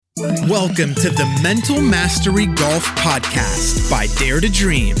Welcome to the Mental Mastery Golf Podcast by Dare to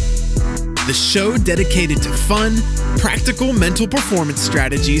Dream, the show dedicated to fun, practical mental performance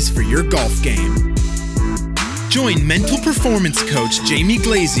strategies for your golf game. Join mental performance coach Jamie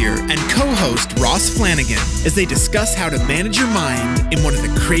Glazier and co-host Ross Flanagan as they discuss how to manage your mind in one of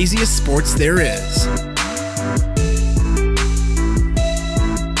the craziest sports there is.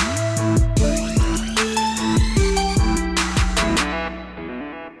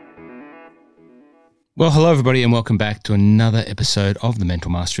 Well, hello everybody and welcome back to another episode of the Mental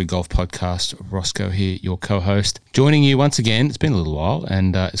Mastery Golf Podcast. Roscoe here, your co-host. Joining you once again, it's been a little while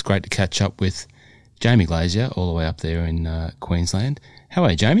and it's great to catch up with Jamie Glazier all the way up there in Queensland. How are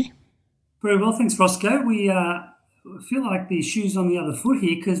you, Jamie? Very well, thanks, Roscoe. We feel like the shoe's on the other foot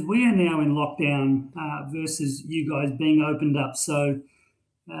here because we are now in lockdown versus you guys being opened up. So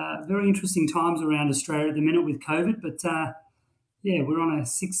very interesting times around Australia at the minute with COVID, but yeah, we're on a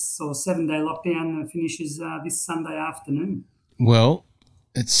 6 or 7 day lockdown that finishes this Sunday afternoon. Well,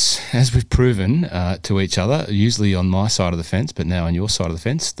 it's as we've proven to each other, usually on my side of the fence, but now on your side of the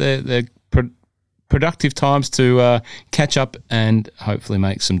fence, they're productive times to catch up and hopefully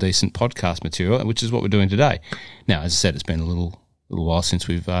make some decent podcast material, which is what we're doing today. Now, as I said, it's been a little while since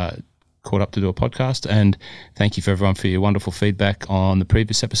we've caught up to do a podcast, and thank you for everyone for your wonderful feedback on the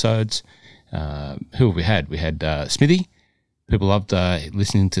previous episodes. Who have we had? We had Smithy. People loved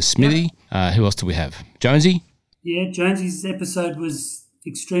listening to Smithy. Who else do we have? Jonesy? Yeah, Jonesy's episode was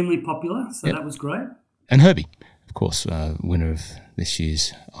extremely popular, so that was great. And Herbie, of course, winner of this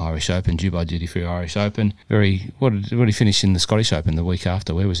year's Irish Open, Dubai Duty Free Irish Open. What did he finish in the Scottish Open the week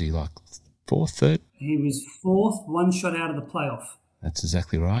after? Where was he, like fourth, third? He was fourth, one shot out of the playoff. That's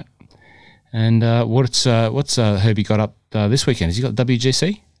exactly right. And what's Herbie got up this weekend? Has he got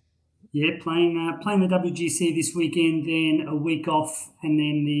WGC? Yeah, playing the WGC this weekend, then a week off, and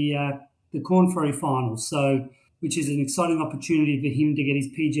then the Corn Ferry final. So, which is an exciting opportunity for him to get his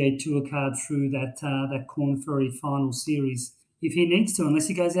PGA Tour card through that Corn Ferry final series if he needs to, unless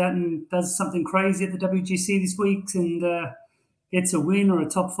he goes out and does something crazy at the WGC this week and gets a win or a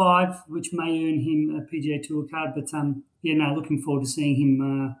top five, which may earn him a PGA Tour card. But looking forward to seeing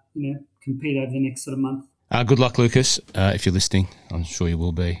him compete over the next sort of month. Good luck, Lucas. If you're listening, I'm sure you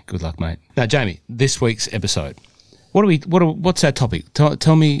will be. Good luck, mate. Now, Jamie, this week's episode. What's our topic?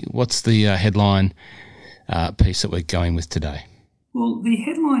 Tell me what's the headline piece that we're going with today. Well, the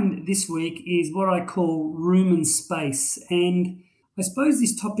headline this week is what I call room and space, and I suppose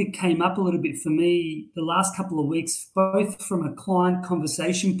this topic came up a little bit for me the last couple of weeks, both from a client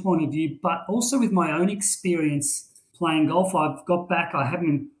conversation point of view, but also with my own experience playing golf. I've got back. I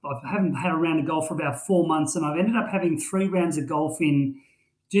haven't had a round of golf for about 4 months, and I've ended up having 3 rounds of golf in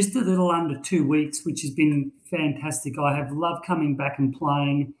just a little under 2 weeks, which has been fantastic. I have loved coming back and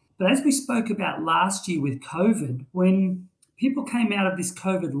playing. But as we spoke about last year with COVID, when people came out of this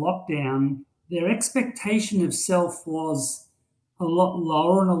COVID lockdown, their expectation of self was a lot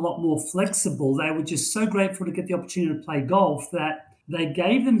lower and a lot more flexible. They were just so grateful to get the opportunity to play golf that they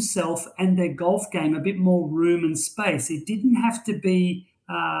gave themselves and their golf game a bit more room and space. It didn't have to be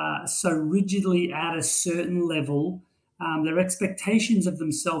so rigidly at a certain level. Their expectations of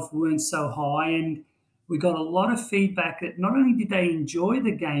themselves weren't so high, and we got a lot of feedback that not only did they enjoy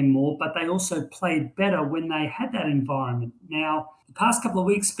the game more, but they also played better when they had that environment. Now, the past couple of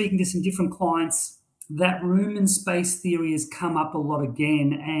weeks, speaking to some different clients, that room and space theory has come up a lot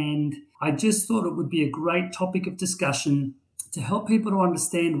again, and I just thought it would be a great topic of discussion to help people to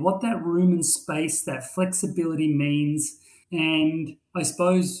understand what that room and space, that flexibility means. And I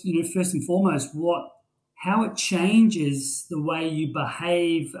suppose, first and foremost, how it changes the way you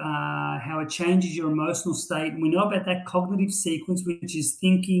behave, how it changes your emotional state. And we know about that cognitive sequence, which is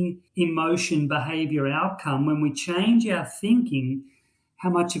thinking, emotion, behavior, outcome. When we change our thinking, how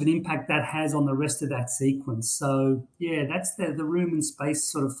much of an impact that has on the rest of that sequence. So, yeah, that's the room and space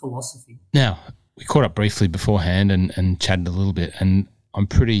sort of philosophy. Now, we caught up briefly beforehand and chatted a little bit, and I'm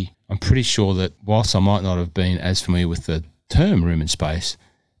pretty sure that whilst I might not have been as familiar with the term room and space,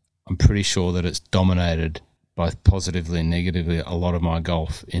 I'm pretty sure that it's dominated both positively and negatively a lot of my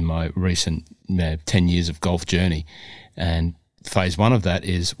golf in my recent 10 years of golf journey. And phase one of that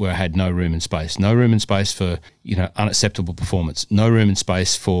is where I had no room and space. No room and space for, unacceptable performance. No room and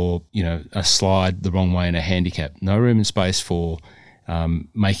space for, a slide the wrong way in a handicap. No room and space for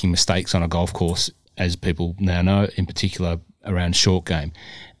making mistakes on a golf course, as people now know, in particular around short game.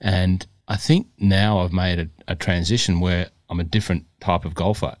 And I think now I've made a transition where I'm a different type of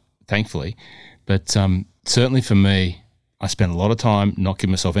golfer, thankfully. But certainly for me, I spent a lot of time not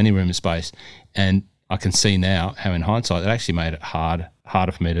giving myself any room and space. And I can see now how in hindsight it actually made it harder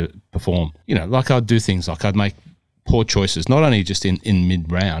harder for me to perform. Like I'd do things like I'd make poor choices, not only just in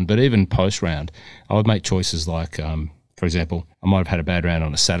mid-round, but even post-round. I would make choices like, for example, I might have had a bad round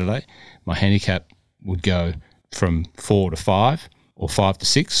on a Saturday. My handicap would go from 4 to 5 or 5 to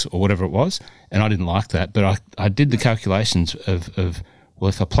 6 or whatever it was, and I didn't like that. But I did the calculations of well,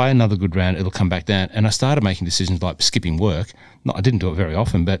 if I play another good round, it'll come back down. And I started making decisions like skipping work. I didn't do it very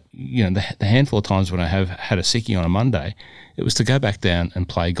often, but the handful of times when I have had a sickie on a Monday, it was to go back down and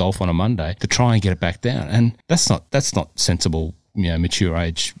play golf on a Monday to try and get it back down. And that's not sensible, mature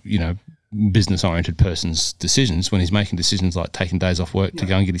age, business-oriented person's decisions when he's making decisions like taking days off work to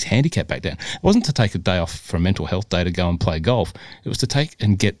go and get his handicap back down. It wasn't to take a day off for a mental health day to go and play golf. It was to take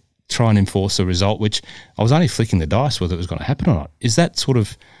and try and enforce a result, which I was only flicking the dice whether it was going to happen or not. Is that sort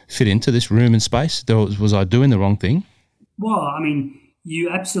of fit into this room and space? Was I doing the wrong thing? Well, I mean, you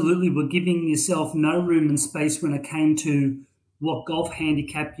absolutely were giving yourself no room and space when it came to what golf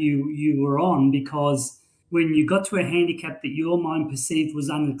handicap you were on, because when you got to a handicap that your mind perceived was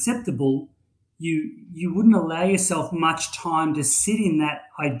unacceptable, you wouldn't allow yourself much time to sit in that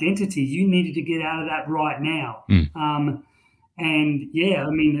identity. You needed to get out of that right now. And yeah, I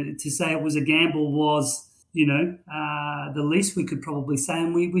mean, to say it was a gamble was, the least we could probably say.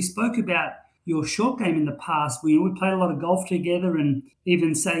 And we spoke about your short game in the past. We played a lot of golf together, and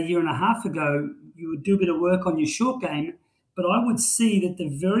even say a year and a half ago, you would do a bit of work on your short game. But I would see that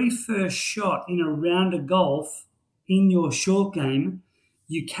the very first shot in a round of golf in your short game,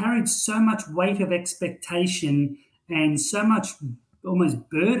 you carried so much weight of expectation and so much almost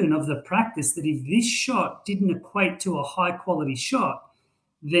burden of the practice that if this shot didn't equate to a high quality shot,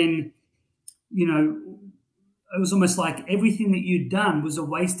 then, it was almost like everything that you'd done was a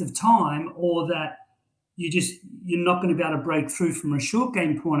waste of time, or that you're not going to be able to break through from a short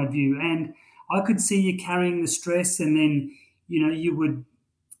game point of view. And I could see you carrying the stress, and then, you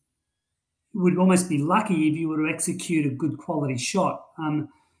would almost be lucky if you were to execute a good quality shot,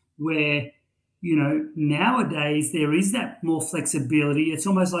 where, nowadays there is that more flexibility. It's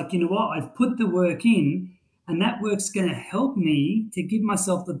almost like, I've put the work in, and that work's going to help me to give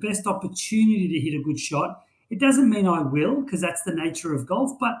myself the best opportunity to hit a good shot. It doesn't mean I will, because that's the nature of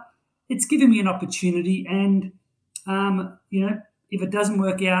golf, but it's given me an opportunity. And, if it doesn't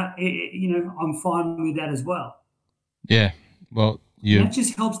work out, I'm fine with that as well. Yeah. Well, that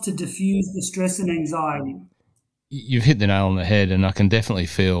just helps to diffuse the stress and anxiety. You've hit the nail on the head, and I can definitely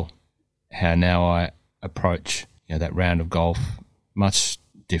feel how now I approach that round of golf much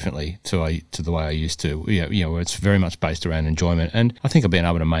differently to the way I used to. Where it's very much based around enjoyment, and I think I've been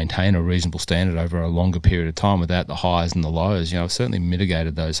able to maintain a reasonable standard over a longer period of time without the highs and the lows. I've certainly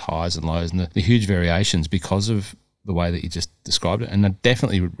mitigated those highs and lows and the huge variations because of the way that you just described it. And I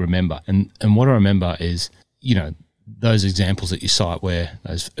definitely remember, and what I remember is those examples that you cite where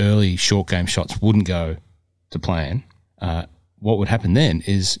those early short game shots wouldn't go to plan. What would happen then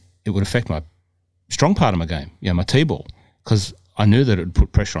is it would affect my strong part of my game, my tee ball, because I knew that it would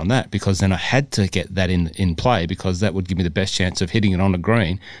put pressure on that, because then I had to get that in play, because that would give me the best chance of hitting it on the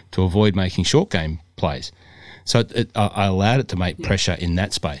green to avoid making short game plays. So I allowed it to make pressure in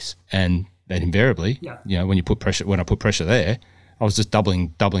that space, and that invariably, when I put pressure there, I was just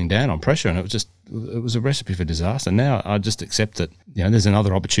doubling down on pressure, and it was a recipe for disaster. Now I just accept that there's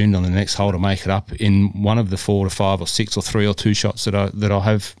another opportunity on the next hole to make it up in one of the 4 to 5 or 6 or 3 or 2 shots that I'll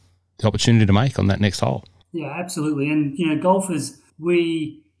have the opportunity to make on that next hole. Yeah, absolutely. And golfers,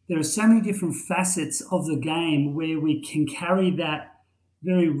 there are so many different facets of the game where we can carry that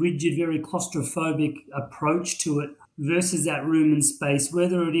very rigid, very claustrophobic approach to it versus that room and space,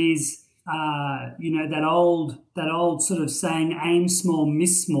 whether it is that old sort of saying, aim small,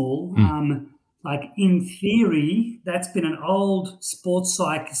 miss small. Like in theory, that's been an old sports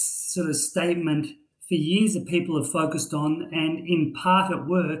psych sort of statement for years that people have focused on, and in part it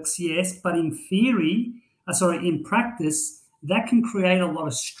works, yes, but in practice, that can create a lot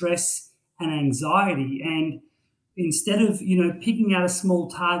of stress and anxiety. And instead of, picking out a small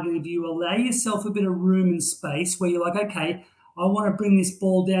target, if you allow yourself a bit of room and space where you're like, okay, I want to bring this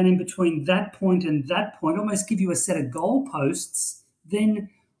ball down in between that point and that point, almost give you a set of goalposts, then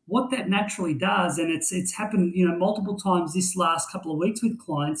what that naturally does, and it's happened, multiple times this last couple of weeks with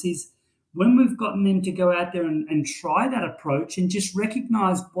clients, is when we've gotten them to go out there and try that approach and just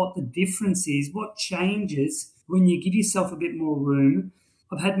recognize what the difference is, what changes when you give yourself a bit more room.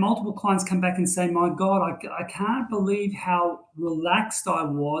 I've had multiple clients come back and say, my God, I can't believe how relaxed I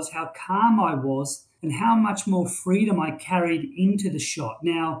was, how calm I was, and how much more freedom I carried into the shot.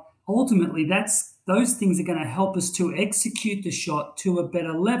 Now, ultimately, those things are going to help us to execute the shot to a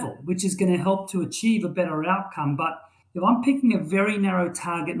better level, which is going to help to achieve a better outcome. But if I'm picking a very narrow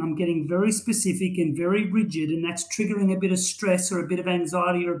target and I'm getting very specific and very rigid, and that's triggering a bit of stress or a bit of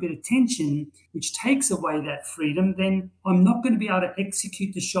anxiety or a bit of tension, which takes away that freedom, then I'm not going to be able to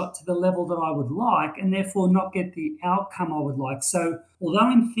execute the shot to the level that I would like, and therefore not get the outcome I would like. So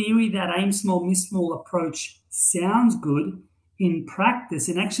although in theory that aim small, miss small approach sounds good, in practice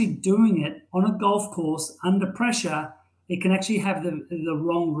and actually doing it on a golf course under pressure, it can actually have the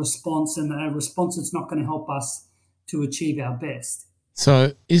wrong response, and a response that's not going to help us to achieve our best.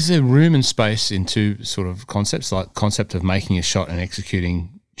 So is there room and space into sort of concepts, like concept of making a shot and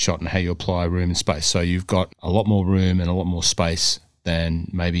executing shot, and how you apply room and space? So you've got a lot more room and a lot more space than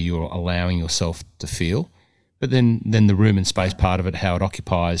maybe you're allowing yourself to feel. But then the room and space part of it, how it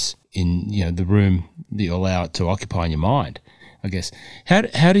occupies in, the room that you allow it to occupy in your mind, I guess. How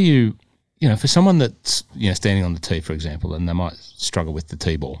do you, for someone that's, standing on the tee, for example, and they might struggle with the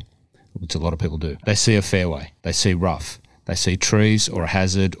tee ball, which a lot of people do. They see a fairway, they see rough, they see trees or a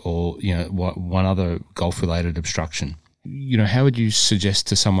hazard or, one other golf-related obstruction. How would you suggest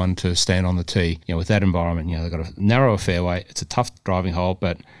to someone to stand on the tee, with that environment? They've got a narrower fairway, it's a tough driving hole,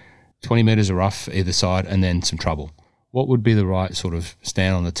 but 20 metres of rough either side and then some trouble. What would be the right sort of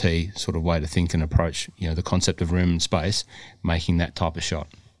stand on the tee sort of way to think and approach, the concept of room and space, making that type of shot?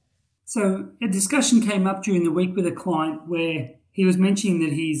 So a discussion came up during the week with a client where he was mentioning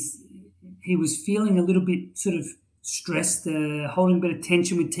that he was feeling a little bit sort of stressed, holding a bit of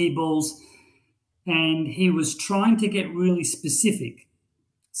tension with tee balls, and he was trying to get really specific.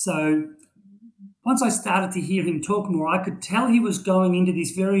 So once I started to hear him talk more, I could tell he was going into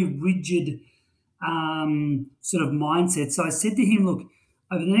this very rigid sort of mindset. So I said to him, look,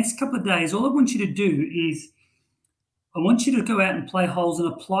 over the next couple of days, all I want you to do is I want you to go out and play holes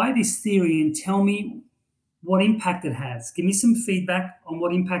and apply this theory and tell me what impact it has. Give me some feedback on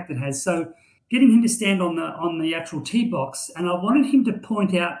what impact it has. So getting him to stand on the actual tee box, and I wanted him to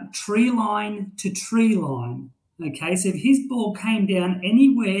point out tree line to tree line. Okay, so if his ball came down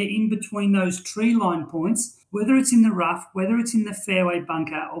anywhere in between those tree line points, whether it's in the rough, whether it's in the fairway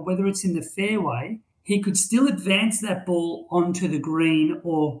bunker, or whether it's in the fairway, he could still advance that ball onto the green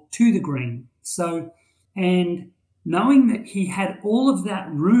or to the green. So, and knowing that he had all of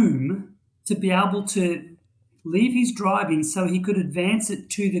that room to be able to leave his drive in so he could advance it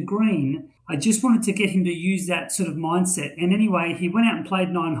to the green, I just wanted to get him to use that sort of mindset. And anyway, he went out and played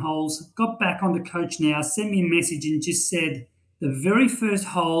 9 holes, got back onto Coach Now, sent me a message and just said the very first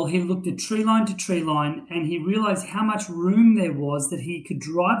hole, he looked at tree line to tree line and he realized how much room there was that he could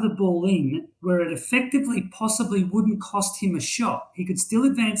drive the ball in where it effectively possibly wouldn't cost him a shot. He could still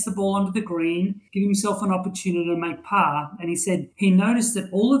advance the ball onto the green, give himself an opportunity to make par. And he said he noticed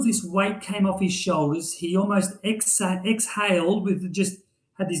that all of this weight came off his shoulders. He almost exhaled with just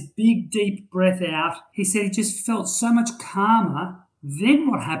had this big, deep breath out. He said he just felt so much calmer. Then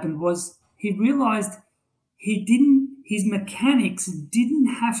what happened was he realized his mechanics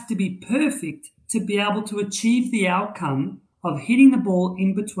didn't have to be perfect to be able to achieve the outcome of hitting the ball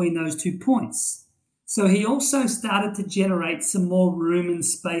in between those 2 points. So he also started to generate some more room and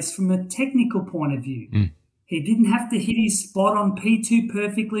space from a technical point of view. He didn't have to hit his spot on P2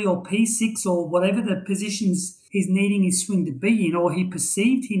 perfectly or P6 or whatever the positions he's needing his swing to be in or he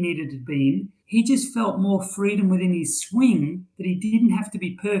perceived he needed to be in. He just felt more freedom within his swing that he didn't have to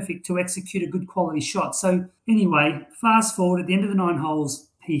be perfect to execute a good quality shot. So anyway, fast forward at the end of the 9 holes,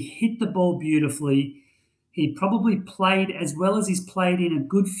 he hit the ball beautifully. He probably played as well as he's played in a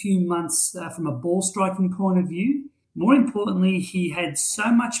good few months from a ball striking point of view. More importantly, he had so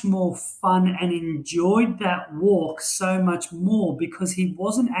much more fun and enjoyed that walk so much more because he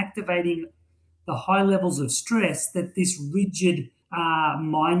wasn't activating the high levels of stress that this rigid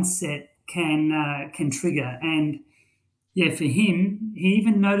mindset can trigger. And yeah, for him, he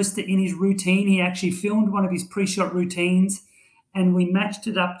even noticed that in his routine, he actually filmed one of his pre-shot routines and we matched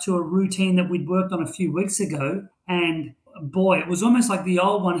it up to a routine that we'd worked on a few weeks ago. And boy, it was almost like the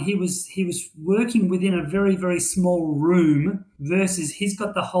old one. He was working within a very, very small room versus he's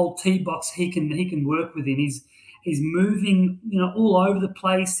got the whole tee box he can work within. He's moving, all over the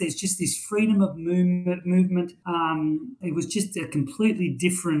place. There's just this freedom of movement. It was just a completely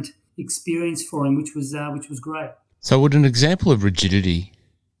different experience for him, which was great. So would an example of rigidity,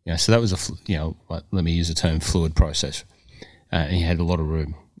 so that was let me use the term fluid process, and he had a lot of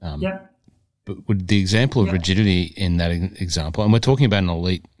room. But would the example of rigidity in that example, and we're talking about an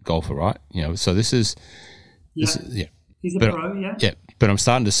elite golfer, right? So this is he's a pro, yeah. Yeah, but I'm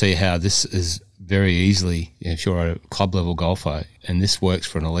starting to see how this is very easily, if you're a club level golfer and this works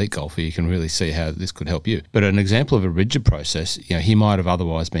for an elite golfer, you can really see how this could help you. But an example of a rigid process, he might have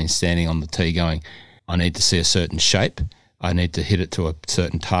otherwise been standing on the tee going, I need to see a certain shape. I need to hit it to a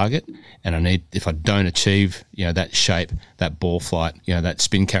certain target, and if I don't achieve, that shape, that ball flight, that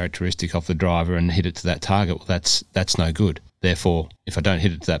spin characteristic of the driver and hit it to that target, well, that's no good. Therefore, if I don't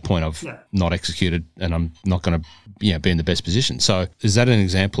hit it to that point, I've not executed, and I'm not going to, be in the best position. So, is that an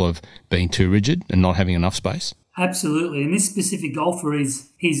example of being too rigid and not having enough space? Absolutely. And this specific golfer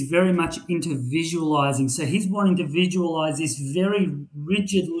he's very much into visualizing. So he's wanting to visualize this very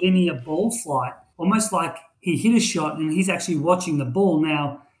rigid linear ball flight, almost like he hit a shot and he's actually watching the ball.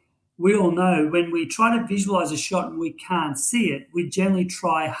 Now, we all know when we try to visualize a shot and we can't see it, we generally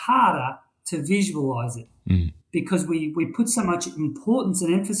try harder to visualize it because we put so much importance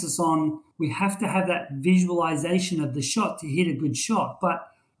and emphasis on we have to have that visualization of the shot to hit a good shot, but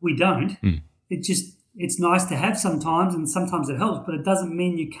we don't. It's nice to have sometimes, and sometimes it helps, but it doesn't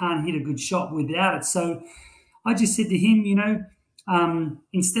mean you can't hit a good shot without it. So I just said to him,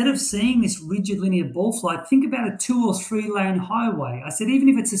 instead of seeing this rigid linear ball flight, think about a 2 or 3 lane highway. I said, even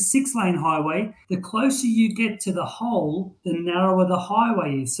if it's a 6 lane highway, the closer you get to the hole, the narrower the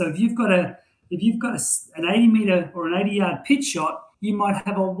highway is. So if you've got an 80 meter or an 80 yard pitch shot, you might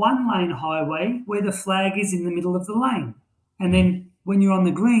have a 1 lane highway where the flag is in the middle of the lane. And then when you're on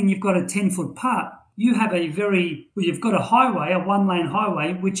the green, you've got a 10-foot putt. You have you've got a highway, a 1 lane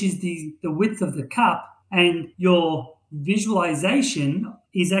highway, which is the width of the cup, and your visualization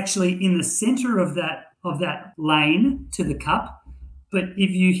is actually in the center of that lane to the cup. But if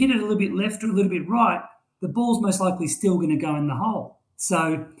you hit it a little bit left or a little bit right, the ball's most likely still going to go in the hole.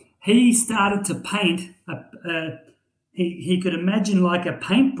 So he started to paint he could imagine like a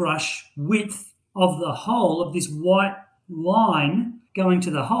paintbrush width of the hole, of this white line going to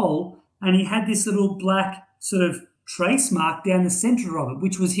the hole, and he had this little black sort of trace mark down the center of it,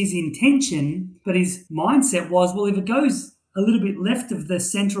 which was his intention. But his mindset was, well, if it goes a little bit left of the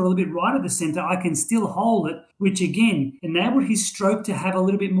center or a little bit right of the center, I can still hold it, which again enabled his stroke to have a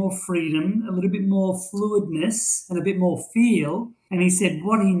little bit more freedom, a little bit more fluidness, and a bit more feel. And he said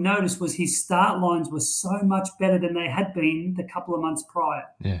what he noticed was his start lines were so much better than they had been the couple of months prior.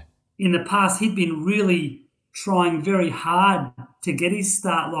 Yeah. In the past, he'd been really trying very hard to get his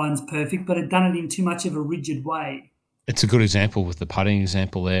start lines perfect, but had done it in too much of a rigid way. It's a good example with the putting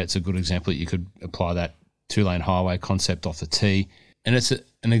example there. It's a good example that you could apply that 2-lane highway concept off the tee. And it's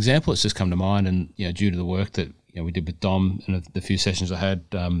an example that's just come to mind, and due to the work that we did with Dom and the few sessions I had,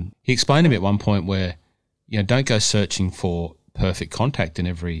 he explained to me at one point where don't go searching for perfect contact in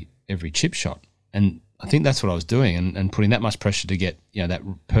every chip shot. And I think that's what I was doing, and putting that much pressure to get that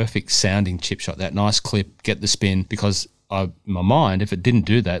perfect sounding chip shot, that nice clip, get the spin, because in my mind, if it didn't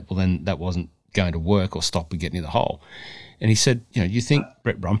do that, well then that wasn't going to work or stop me getting in the hole. And he said, you think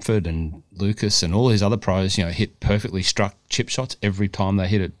Brett Rumford and Lucas and all these other pros, hit perfectly struck chip shots every time they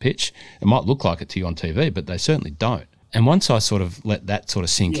hit a pitch. It might look like it to you on TV, but they certainly don't. And once I sort of let that sort of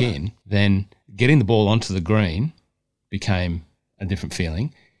sink in, then getting the ball onto the green became a different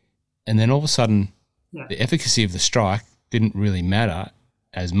feeling. And then all of a sudden, the efficacy of the strike didn't really matter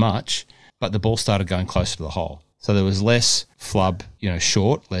as much, but the ball started going closer to the hole. So there was less flub,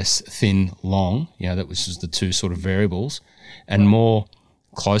 short, less thin, long, that was just the two sort of variables, and more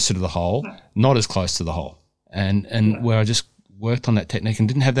closer to the hole, not as close to the hole. And where I just worked on that technique and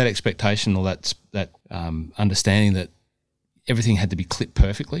didn't have that expectation or that understanding that everything had to be clipped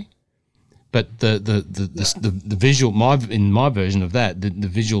perfectly. But the visual, in my version of that, the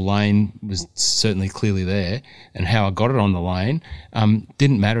visual lane was certainly clearly there, and how I got it on the lane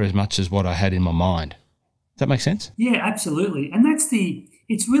didn't matter as much as what I had in my mind. Does that make sense? Yeah, absolutely. And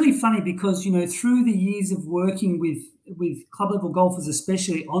it's really funny because, through the years of working with club level golfers,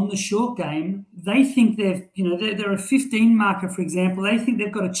 especially on the short game, they think they're a 15 marker, for example, they think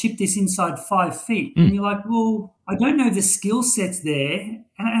they've got to chip this inside 5 feet. And you're like, well, I don't know the skill sets there.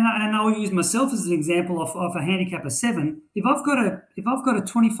 And I'll use myself as an example of a handicap of 7. If I've got a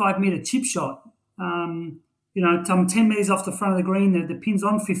 25 meter chip shot, I'm 10 meters off the front of the green, the pin's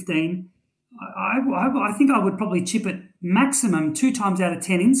on 15. I think I would probably chip it maximum 2 times out of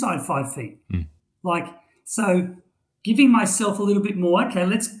 10 inside 5 feet. So giving myself a little bit more, okay,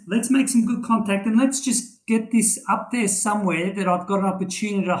 let's make some good contact and let's just get this up there somewhere that I've got an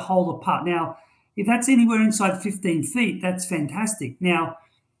opportunity to hold a putt. Now, if that's anywhere inside 15 feet, that's fantastic. Now,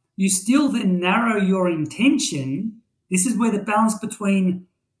 you still then narrow your intention. This is where the balance between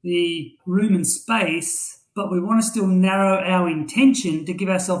the room and space, but we want to still narrow our intention to give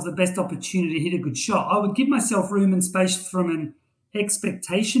ourselves the best opportunity to hit a good shot. I would give myself room and space from an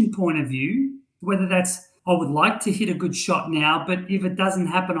expectation point of view, whether that's I would like to hit a good shot now, but if it doesn't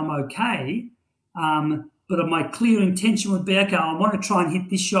happen, I'm okay. But my clear intention would be, okay, I want to try and hit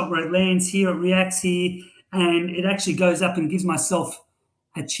this shot where it lands here, it reacts here, and it actually goes up and gives myself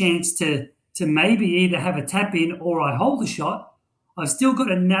a chance to maybe either have a tap in or I hold the shot. I've still got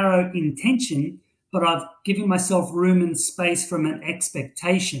a narrow intention, but I've given myself room and space from an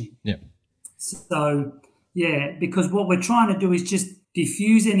expectation. Yeah. So, yeah, because what we're trying to do is just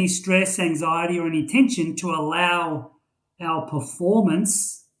diffuse any stress, anxiety, or any tension to allow our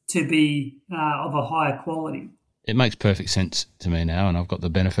performance to be of a higher quality. It makes perfect sense to me now, and I've got the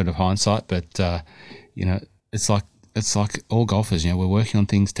benefit of hindsight, but, it's like all golfers, we're working on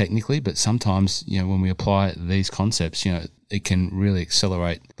things technically, but sometimes, when we apply these concepts, it can really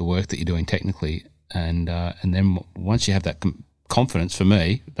accelerate the work that you're doing technically. And then once you have that confidence, for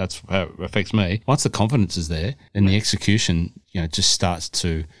me, that's how it affects me. Once the confidence is there, then the execution, just starts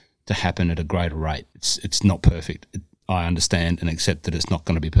to happen at a greater rate. It's not perfect. I understand and accept that it's not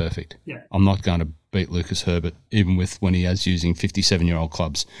going to be perfect. Yeah. I'm not going to beat Lucas Herbert, even when he is using 57-year-old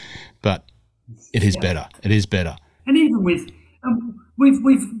clubs, but it is better. It is better. And even with we've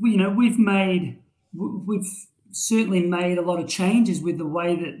certainly made a lot of changes with the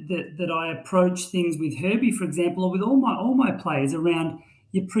way that I approach things with Herbie, for example, or with all my players around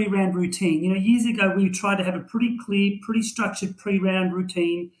your pre-round routine. Years ago we tried to have a pretty clear, pretty structured pre-round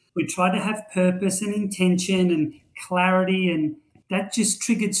routine. We tried to have purpose and intention and clarity, and that just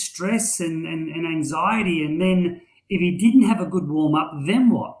triggered stress and anxiety. And then if he didn't have a good warm-up, then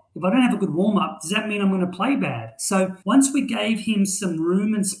what? If I don't have a good warm-up, does that mean I'm going to play bad? So once we gave him some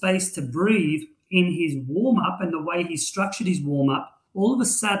room and space to breathe in his warm-up and the way he structured his warm-up, all of a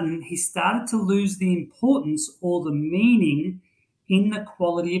sudden he started to lose the importance or the meaning in the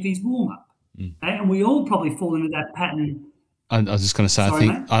quality of his warm-up. Okay? And we all probably fall into that pattern. I was just going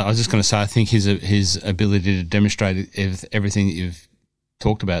to say, I think his ability to demonstrate everything that you've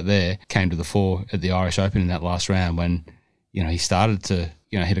talked about there came to the fore at the Irish Open in that last round when, he started to,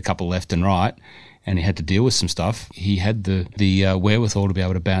 hit a couple left and right, and he had to deal with some stuff. He had the wherewithal to be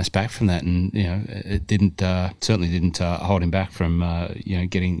able to bounce back from that, and it certainly didn't hold him back from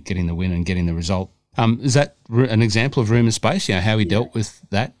getting the win and getting the result. Is that an example of room and space? How he dealt with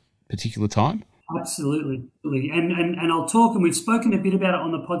that particular time? Absolutely. And I'll talk, and we've spoken a bit about it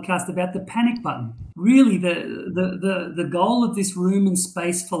on the podcast, about the panic button. Really, the goal of this room and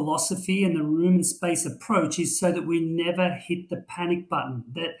space philosophy and the room and space approach is so that we never hit the panic button,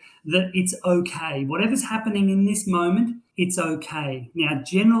 that it's okay. Whatever's happening in this moment, it's okay. Now,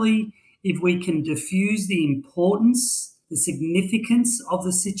 generally, if we can diffuse the importance, the significance of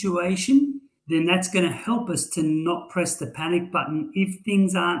the situation, then that's going to help us to not press the panic button if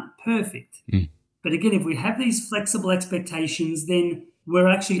things aren't perfect. But again, if we have these flexible expectations, then we're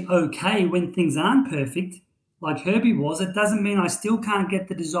actually okay when things aren't perfect, like Herbie was. It doesn't mean I still can't get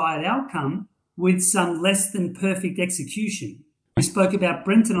the desired outcome with some less than perfect execution. We spoke about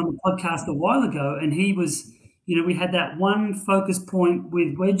Brenton on the podcast a while ago, and he was, we had that one focus point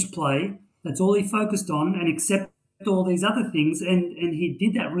with wedge play. That's all he focused on, and accepted all these other things, and he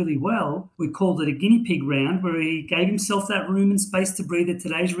did that really well. We called it a guinea pig round, where he gave himself that room and space to breathe. That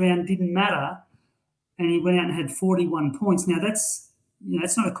today's round didn't matter, and he went out and had 41 points. Now that's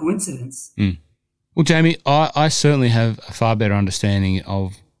not a coincidence. Well, Jamie, I certainly have a far better understanding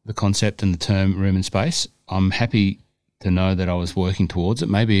of the concept and the term room and space. I'm happy to know that I was working towards it,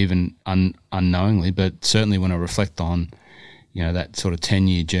 maybe even unknowingly, but certainly when I reflect on that sort of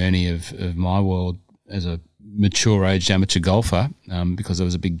 10-year journey of my world as a mature-aged amateur golfer, because there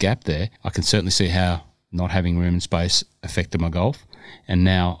was a big gap there, I can certainly see how not having room and space affected my golf. And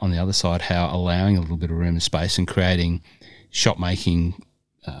now on the other side, how allowing a little bit of room and space and creating shot-making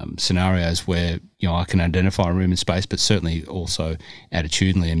scenarios where, I can identify room and space, but certainly also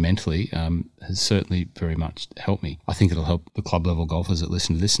attitudinally and mentally has certainly very much helped me. I think it'll help the club-level golfers that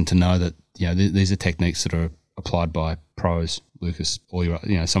listen to this and to know that, these are techniques that are applied by pros, Lucas, or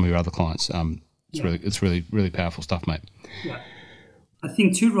some of your other clients. It's really powerful stuff, mate. Yeah, I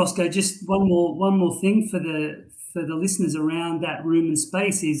think too, Roscoe. Just one more thing for the listeners around that room and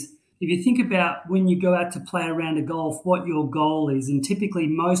space is, if you think about when you go out to play a round of golf, what your goal is, and typically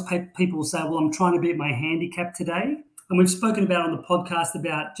most people will say, "Well, I'm trying to beat my handicap today." And we've spoken about on the podcast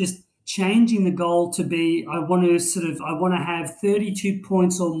about just changing the goal to be, I want to have 32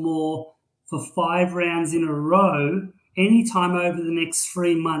 points or more for 5 rounds in a row anytime over the next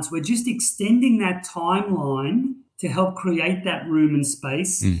 3 months. We're just extending that timeline to help create that room and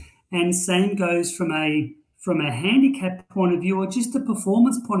space. And same goes from a handicap point of view, or just a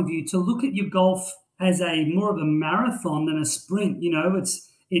performance point of view, to look at your golf as more of a marathon than a sprint.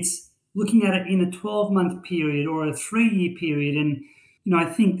 It's looking at it in a 12-month period or a 3-year period. And I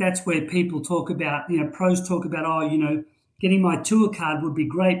think that's where people talk about, pros talk about, getting my tour card would be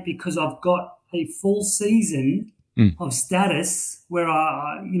great because I've got a full season of status where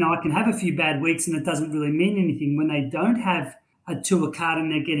I can have a few bad weeks and it doesn't really mean anything. When they don't have a tour card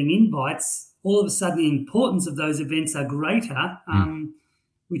and they're getting invites, all of a sudden the importance of those events are greater,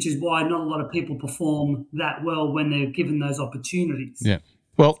 which is why not a lot of people perform that well when they're given those opportunities. Yeah.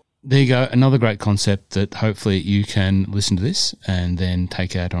 Well, there you go. Another great concept that hopefully you can listen to this and then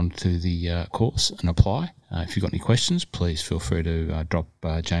take out onto the course and apply. If you've got any questions, please feel free to drop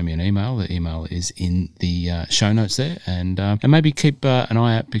Jamie an email. The email is in the show notes there. And maybe keep an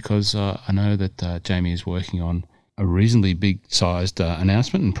eye out because I know that Jamie is working on a reasonably big-sized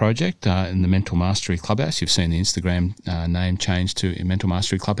announcement and project in the Mental Mastery Clubhouse. You've seen the Instagram name change to Mental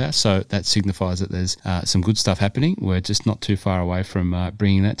Mastery Clubhouse, so that signifies that there's some good stuff happening. We're just not too far away from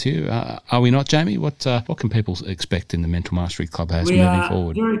bringing that to you. Are we not, Jamie? What can people expect in the Mental Mastery Clubhouse moving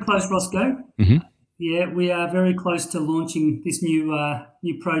forward? We are very close, Roscoe. Mm-hmm. Yeah, we are very close to launching this new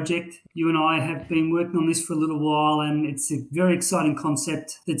project. You and I have been working on this for a little while, and it's a very exciting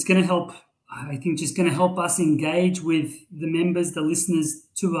concept that's going to help. I think just going to help us engage with the members, the listeners,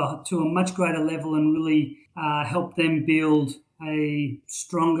 to a much greater level and really help them build a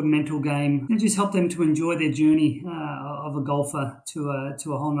stronger mental game and just help them to enjoy their journey of a golfer to a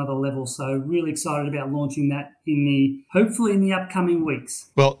whole nother level. So really excited about launching that hopefully in the upcoming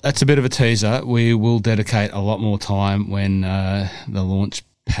weeks. Well, that's a bit of a teaser. We will dedicate a lot more time when the launch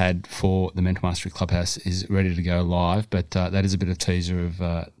pad for the Mental Mastery Clubhouse is ready to go live, but that is a bit of a teaser of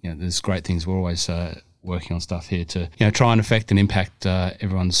there's great things. We're always working on stuff here to try and affect and impact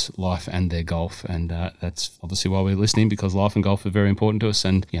everyone's life and their golf, and that's obviously why we're listening, because life and golf are very important to us,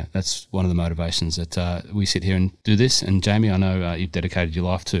 and that's one of the motivations that we sit here and do this. And Jamie, I know you've dedicated your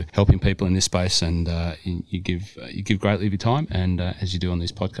life to helping people in this space, and you give greatly of your time, and as you do on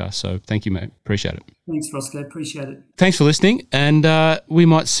these podcasts. So thank you, mate. Appreciate it. Thanks, Roscoe. Appreciate it. Thanks for listening, and we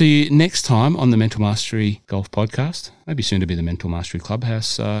might see you next time on the Mental Mastery Golf Podcast, maybe soon to be the Mental Mastery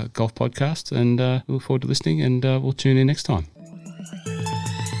Clubhouse Golf Podcast, and we look forward to listening, and we'll tune in next time.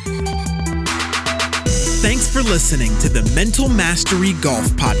 Thanks for listening to the Mental Mastery Golf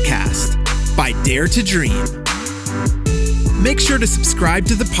Podcast by Dare to Dream. Make sure to subscribe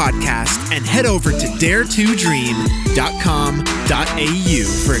to the podcast and head over to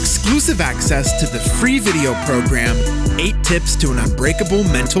daretodream.com.au for exclusive access to the free video program, 8 Tips to an Unbreakable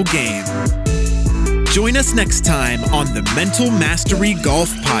Mental Game. Join us next time on the Mental Mastery Golf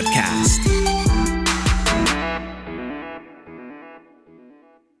Podcast.